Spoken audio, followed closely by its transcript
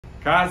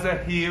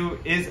Casa Hiu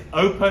is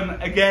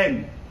open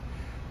again.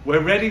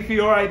 We're ready for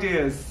your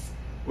ideas.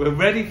 We're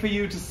ready for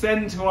you to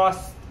send to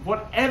us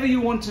whatever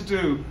you want to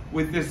do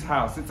with this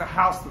house. It's a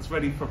house that's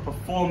ready for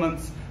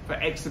performance, for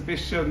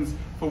exhibitions,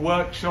 for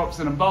workshops,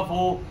 and above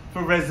all,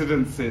 for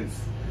residences.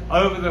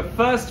 Over the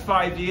first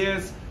 5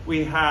 years,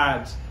 we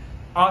had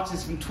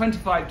artists from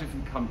 25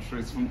 different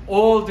countries, from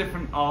all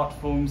different art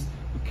forms,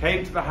 who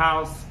came to the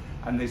house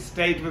and they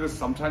stayed with us,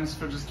 sometimes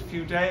for just a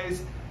few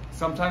days,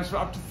 sometimes for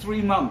up to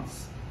 3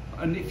 months.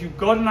 And if you've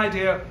got an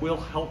idea, we'll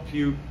help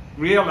you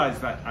realize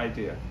that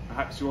idea.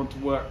 Perhaps you want to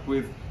work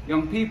with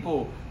young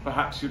people.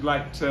 Perhaps you'd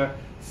like to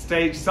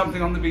stage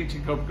something on the beach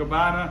in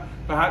Copacabana.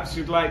 Perhaps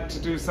you'd like to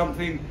do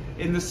something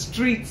in the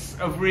streets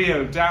of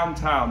Rio,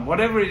 downtown.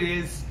 Whatever it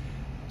is,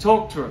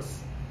 talk to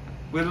us.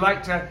 We'd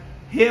like to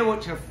hear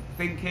what you're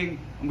thinking,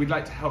 and we'd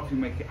like to help you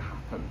make it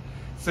happen.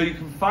 So you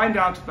can find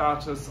out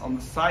about us on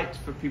the site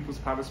for People's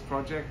Palace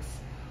Projects,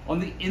 on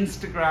the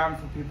Instagram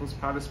for People's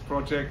Palace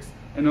Projects,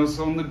 and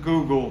also on the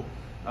Google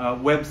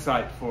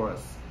website for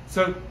us.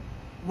 So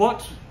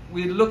what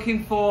we're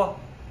looking for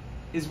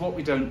is what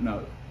we don't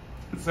know.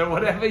 So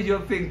whatever you're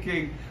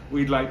thinking,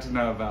 we'd like to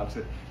know about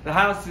it. The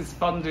house is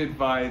funded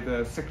by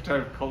the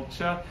Secretary of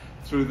Culture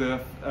through the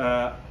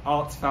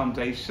Arts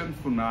Foundation,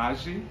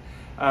 FUNAGI.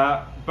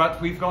 But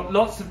we've got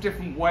lots of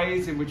different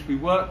ways in which we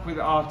work with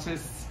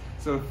artists.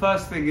 So the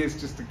first thing is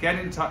just to get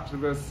in touch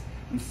with us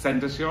and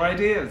send us your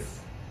ideas.